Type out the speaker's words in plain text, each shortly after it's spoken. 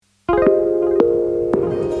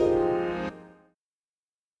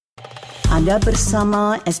Anda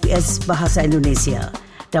bersama SBS Bahasa Indonesia.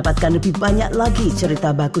 Dapatkan lebih banyak lagi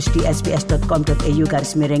cerita bagus di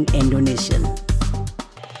sbs.com.au/Indonesian.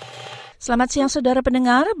 Selamat siang saudara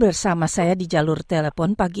pendengar, bersama saya di jalur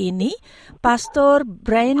telepon pagi ini, Pastor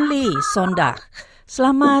Brainly Sondag.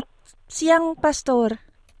 Selamat siang, Pastor.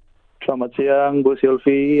 Selamat siang, Bu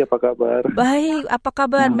Sylvie. Apa kabar? Baik, apa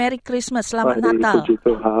kabar? Merry Christmas, selamat Natal. Puji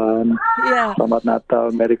Tuhan. Ya. Selamat Natal,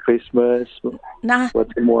 Merry Christmas. Buat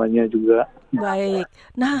semuanya juga. Baik.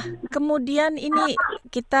 Nah, kemudian ini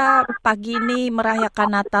kita pagi ini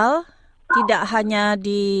merayakan Natal, tidak hanya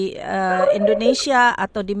di Indonesia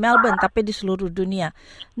atau di Melbourne, tapi di seluruh dunia.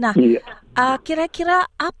 Nah, kira-kira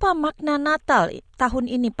apa makna Natal tahun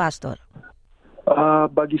ini, Pastor?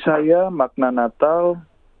 Bagi saya, makna Natal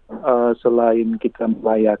selain kita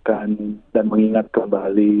merayakan dan mengingat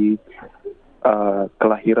kembali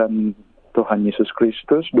kelahiran Tuhan Yesus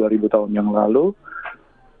Kristus 2000 tahun yang lalu,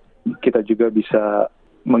 kita juga bisa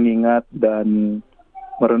mengingat dan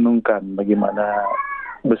merenungkan bagaimana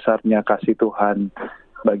besarnya kasih Tuhan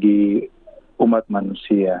bagi umat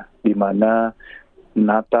manusia, di mana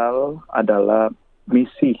Natal adalah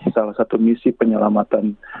salah satu misi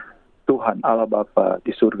penyelamatan Tuhan Allah Bapa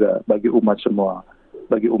di surga bagi umat semua,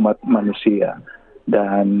 bagi umat manusia.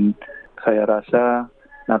 Dan saya rasa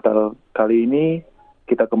Natal kali ini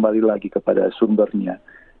kita kembali lagi kepada sumbernya,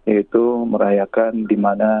 yaitu merayakan di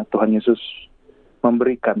mana Tuhan Yesus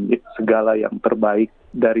memberikan segala yang terbaik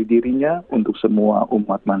dari dirinya untuk semua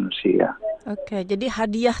umat manusia. Oke, jadi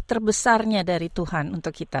hadiah terbesarnya dari Tuhan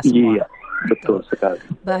untuk kita semua. Iya, betul sekali.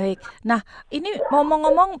 Baik. Nah, ini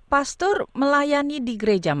ngomong-ngomong, Pastor melayani di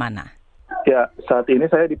gereja mana? Ya, saat ini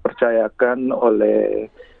saya dipercayakan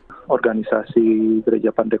oleh organisasi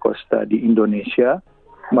Gereja Pantekosta di Indonesia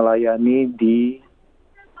melayani di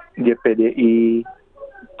GPDI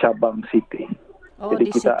Cabang City. Jadi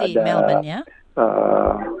di kita City, ada Melbourne, ya?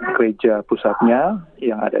 Gereja pusatnya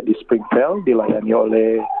yang ada di Springfield dilayani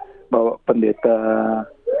oleh Bapak Pendeta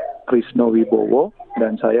Krisno Wibowo,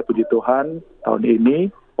 dan saya puji Tuhan tahun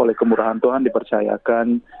ini oleh kemurahan Tuhan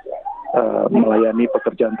dipercayakan melayani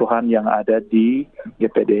pekerjaan Tuhan yang ada di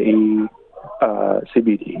GPDI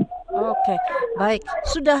CBD. Oke, baik.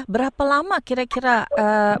 Sudah berapa lama kira-kira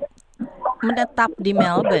menetap di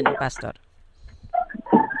Melbourne, Pastor?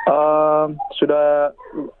 Sudah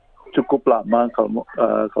cukup lama, kalau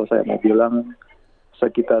saya mau bilang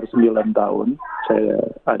sekitar 9 tahun saya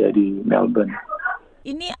ada di Melbourne.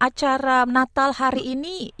 Ini acara Natal hari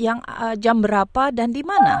ini yang jam berapa dan di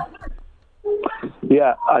mana?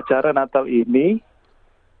 Ya, acara Natal ini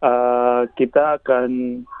kita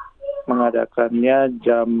akan mengadakannya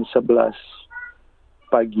jam 11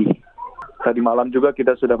 pagi. Tadi malam juga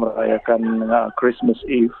kita sudah merayakan Christmas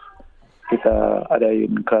Eve. Kita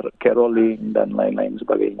adain caroling dan lain-lain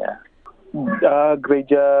sebagainya.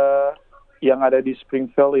 Gereja yang ada di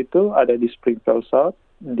Springfield itu ada di Springfield South,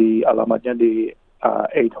 di alamatnya di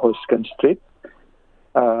 8 Hoskin Street.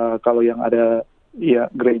 Kalau yang ada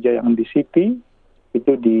gereja yang di City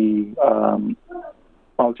itu di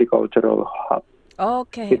Multicultural Hub.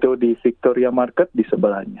 Oke. Itu di Victoria Market di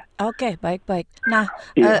sebelahnya. Oke, baik-baik. Nah,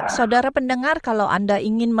 saudara pendengar, kalau Anda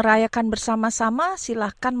ingin merayakan bersama-sama,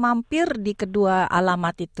 silahkan mampir di kedua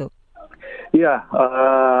alamat itu. Ya,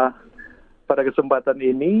 pada kesempatan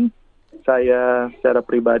ini saya secara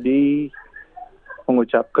pribadi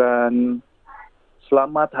mengucapkan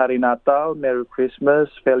selamat Hari Natal, Merry Christmas,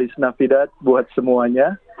 Feliz Navidad buat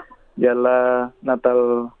semuanya. Biarlah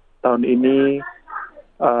Natal tahun ini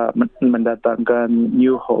mendatangkan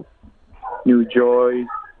new hope, new joy,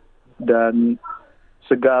 dan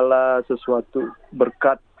segala sesuatu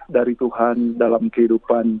berkat dari Tuhan dalam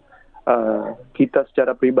kehidupan kita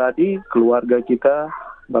secara pribadi, keluarga kita,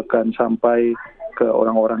 bahkan sampai ke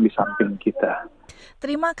orang-orang di samping kita.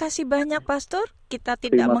 Terima kasih banyak, Pastor. Kita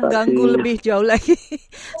tidak mengganggu lebih jauh lagi.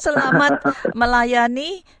 Selamat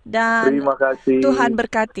melayani dan terima kasih. Tuhan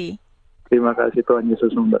berkati. Terima kasih, Tuhan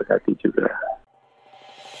Yesus memberkati juga.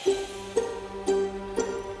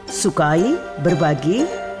 Sukai, berbagi,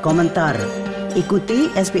 komentar.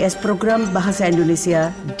 Ikuti SBS program Bahasa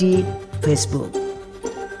Indonesia di Facebook.